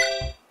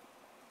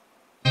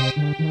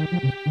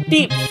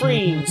 Deep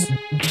freeze!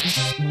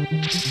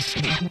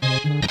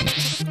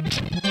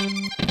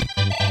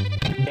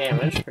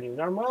 Damage, pretty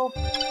darn well.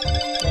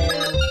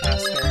 And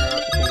caster.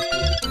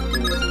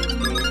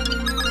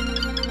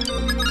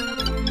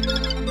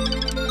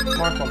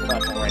 Mark leveled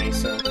up already,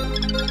 so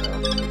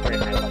pretty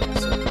high level,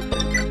 so pretty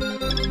good.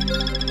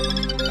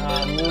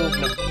 Move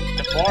the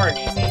bar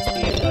needs HP,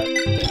 but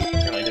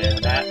can't really do anything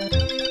with that.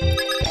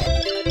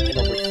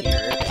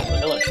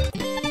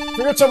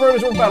 Forget somewhere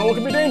during battle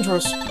can be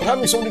dangerous, but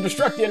having somebody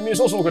distract the enemy is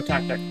also a good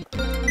tactic.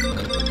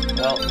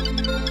 Well,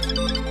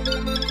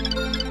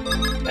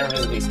 never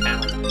visit these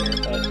towns in here,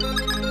 but...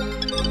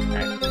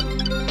 Alright.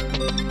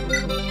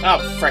 Oh,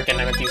 frickin',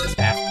 I meant to use the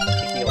staff to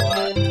heal,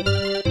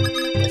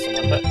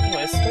 someone. But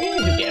anyways, what do you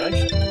do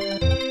damage?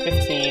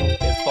 15,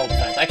 it's 12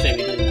 defense. Actually,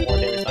 we do more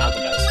damage than Alpha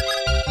does.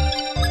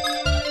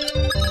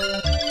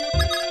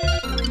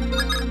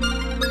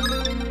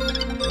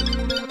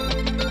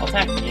 I'll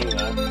attack you,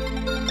 though.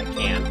 I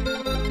can.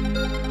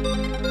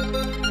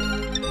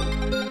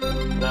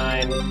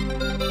 9.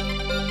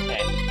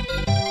 Okay.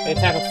 They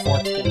attack with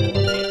 14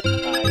 normally.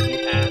 You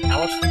have how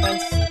much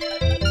defense?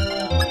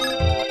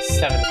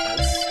 7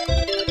 defense.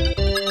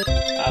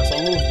 So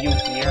I'll move you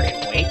here and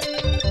wait.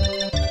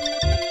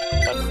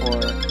 But for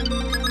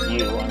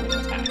you, I'm going to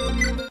attack.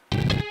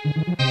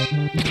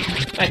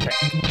 Nice try.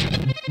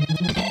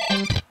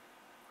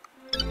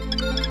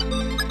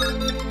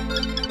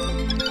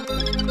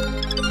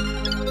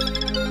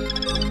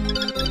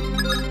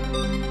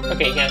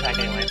 Okay, you can't attack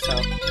anyway, so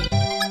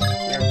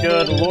you're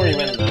good. Lure you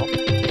in, though.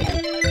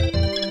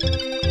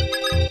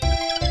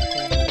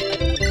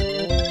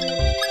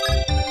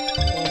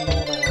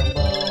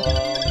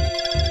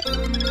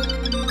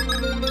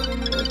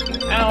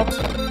 Out.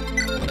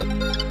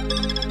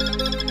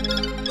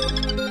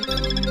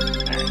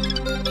 Alright.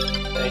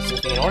 This is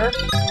in order.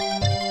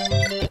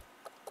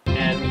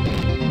 And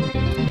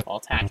I'll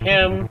attack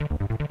him.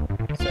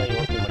 So you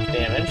won't do much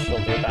damage.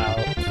 You'll do about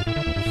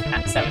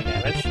 7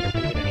 damage. You're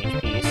pretty good in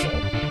HP, so.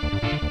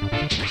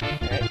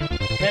 Alright.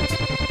 Hit. Of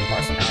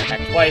course, now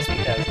attack twice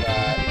because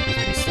he's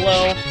pretty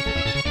slow.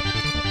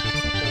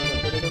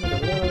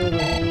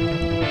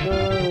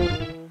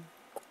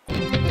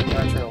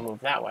 Archer will move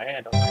that way.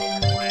 I don't know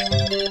why.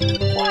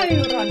 Why are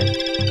you running?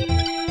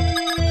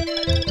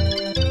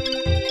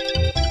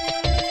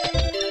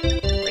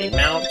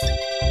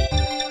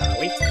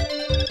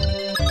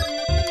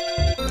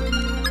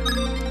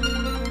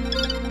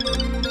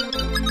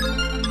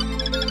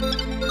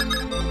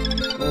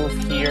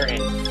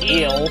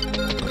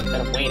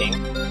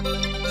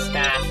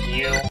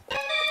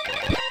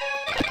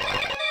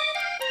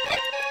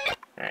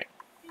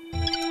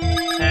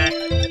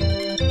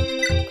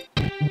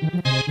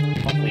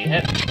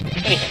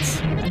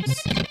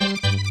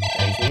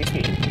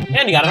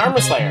 you got an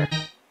Armor Slayer.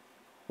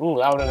 Ooh,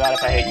 that would have been bad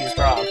if I had used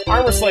draw.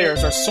 Armor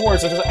Slayers are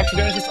swords that actually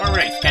don't increase armor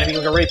rank. Can't be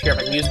like a rapier if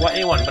I can use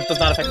anyone, but it does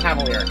not affect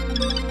Cavalier.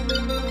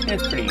 Yeah,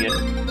 it's pretty good.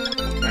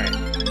 Alright.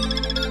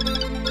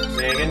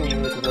 Zagan, you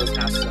move to those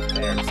houses up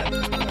there. Not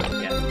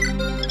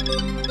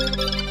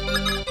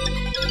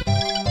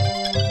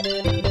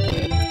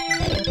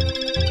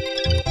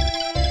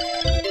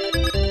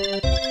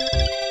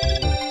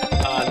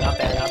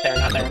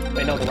there.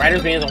 Wait, no, the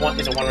Rider's Bane is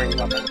a one-ring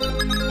weapon.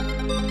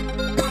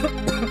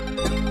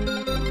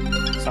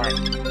 Sorry.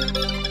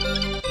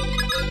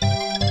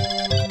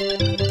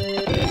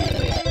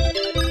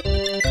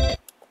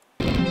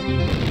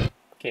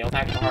 Okay, I'll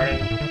attack the Hardin.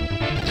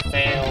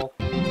 Fail.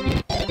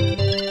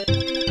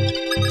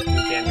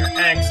 You jam your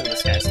axe in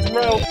this guy's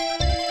throat.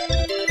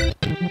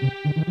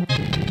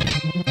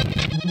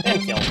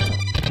 And kill.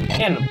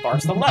 And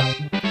Bart's level up.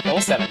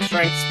 Level 7.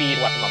 Strength, speed,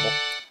 weapon level.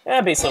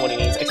 Basically what he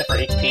needs, except for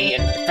HP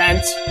and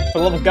defense. For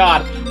the love of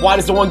God, why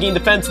does no one gain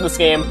defense in this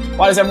game?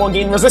 Why does everyone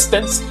gain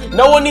resistance?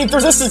 No one needs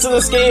resistance in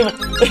this game!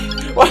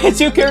 Why did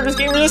 2 characters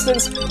gain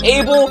resistance?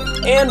 Abel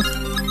and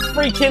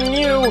freaking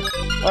you!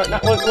 Or,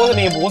 wasn't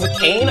Abel, was it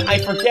Cain? I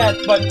forget,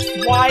 but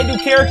why do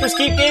characters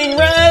keep gaining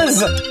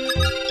res?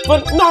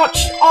 But not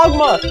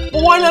Ogma!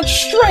 But why not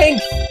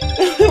strength?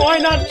 Why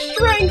not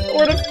strength,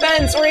 or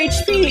defense, or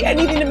HP?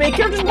 Anything to make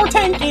characters more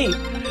tanky!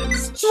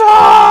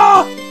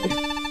 Stop!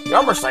 The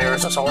Armor Slayer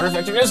is a sword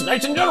effective against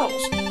knights and generals.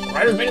 The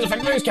Rider's Bane is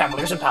effective against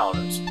cavaliers and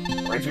paladins.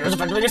 The Rapier is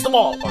effective against them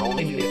all, but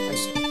only if you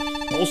defense.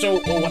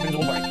 Also, all weapons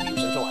will break.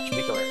 Use them to watch.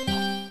 Be clear.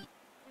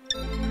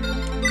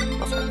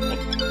 Oh, sorry.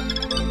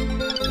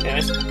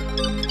 Anyways.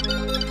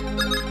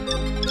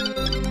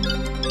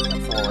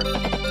 Step forward.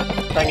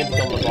 Trying to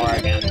kill the bar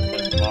again,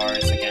 because the bar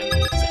is again.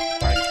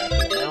 Already trying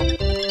to kill now.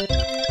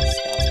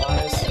 Scout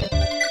spies.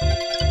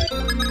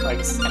 I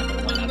guess it's kind of going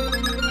to line up.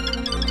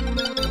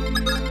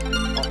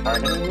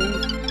 Hardin.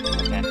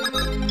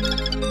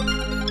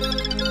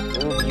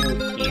 Move you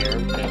here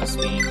because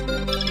we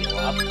heal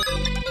up.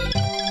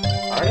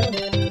 Hardin?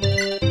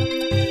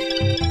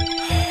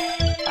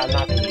 I'm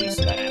not going to use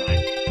that, am I?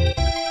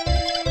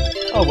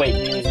 Oh wait,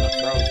 you're using the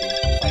throne to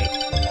fight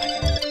the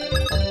dragon.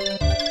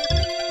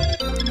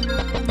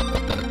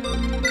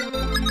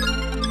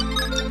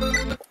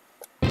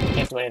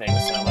 Can't do anything,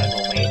 so I might as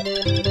well wait.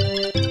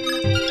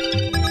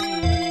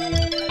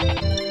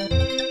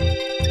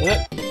 Is it?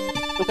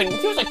 Okay,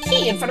 there's a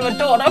key in front of a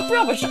door. I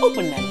probably should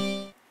open them.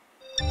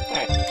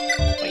 Alright.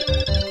 Wait.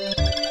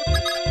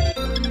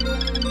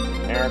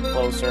 There,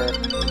 closer.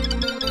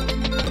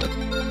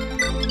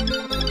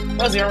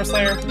 What's the Armor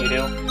Slayer? You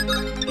do.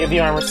 Give the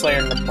Armor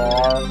Slayer the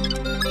bar.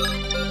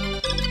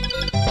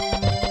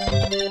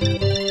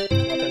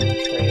 Weapon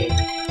trade.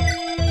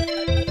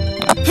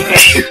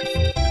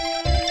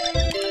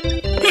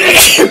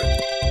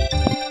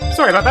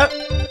 Sorry about that.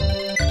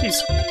 Jeez.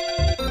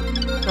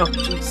 Oh,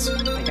 jeez.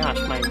 Oh my gosh,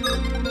 my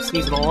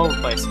sneezing all over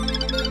the place.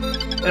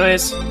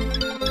 Anyways.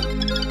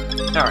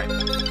 Alright.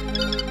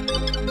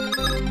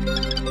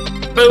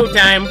 Boo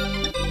time!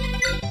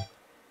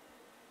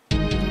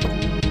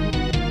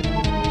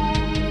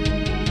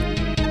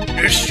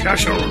 This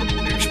castle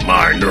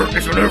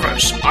is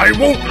nervous. I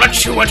won't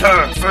let you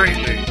enter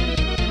freely.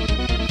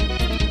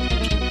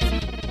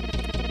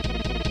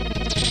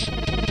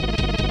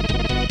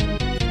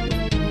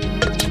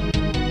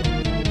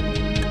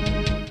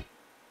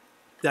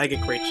 Did I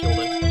get great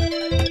shielded?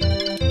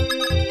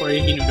 Or he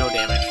can do no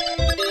damage?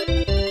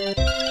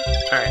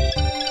 Alright.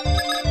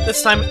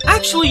 This time,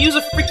 actually use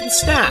a freaking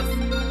staff!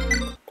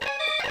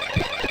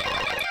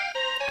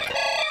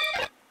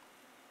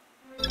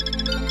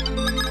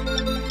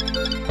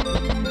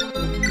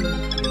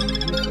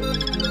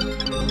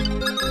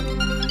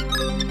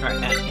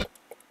 Alright, Ed.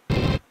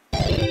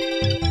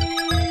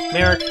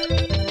 Merrick. We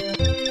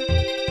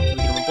give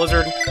him a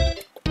blizzard.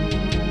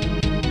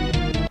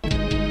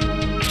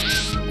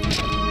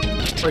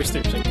 First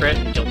 3% crit,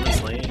 kill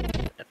this lane.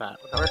 If that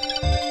would work.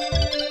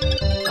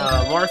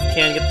 Marth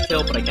can get the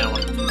kill, but I kind of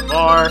want to get from the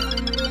bar.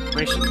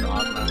 Ration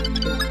Dogma.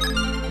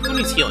 Who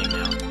needs healing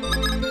now?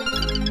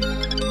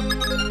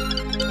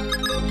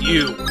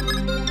 You.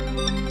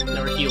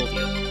 Never healed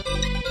you.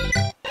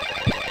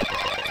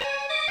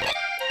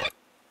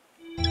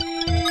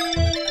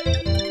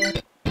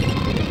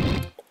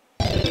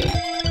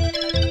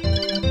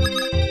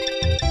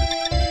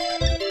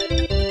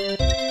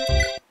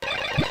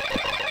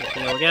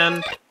 Heal again.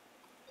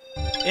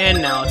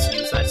 And now let's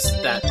use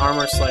that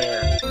Armor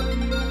Slayer.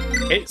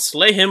 Okay,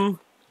 slay him.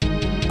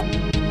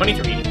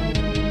 23.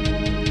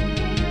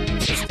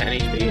 Just 10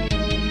 HP.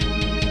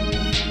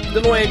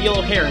 Don't know why I have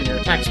yellow hair in your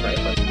attack sprite,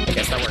 but I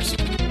guess that works.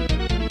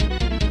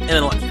 And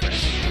then lucky crit.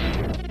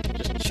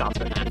 Just shot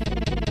through that.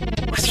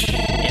 And we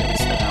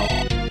stood out.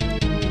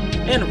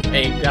 And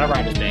hey, got a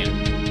Rider's Bane.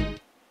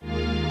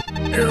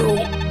 You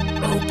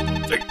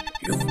don't think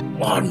you've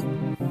won?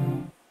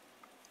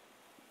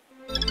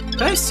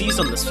 Can I seize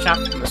on this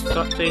chapter in this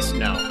face?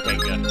 No. Okay,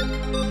 good.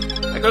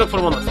 I could have put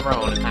him on the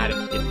throne and had it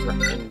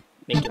and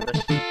make him rich.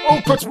 Oh,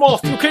 Prince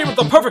Moth, you came at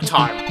the perfect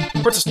time!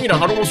 Princess Nina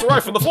had almost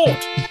arrived from the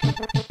fort!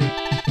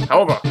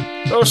 However,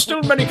 there are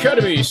still many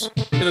enemies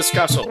in this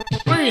castle.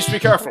 Please be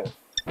careful.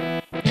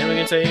 And we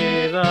can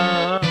save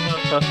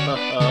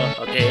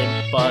the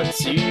game. But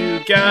see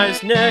you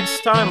guys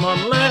next time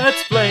on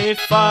Let's Play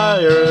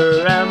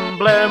Fire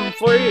Emblem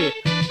 3.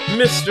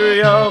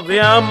 Mystery of the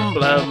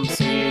Emblem.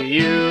 See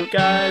you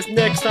guys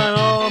next time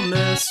on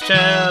this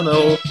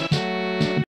channel.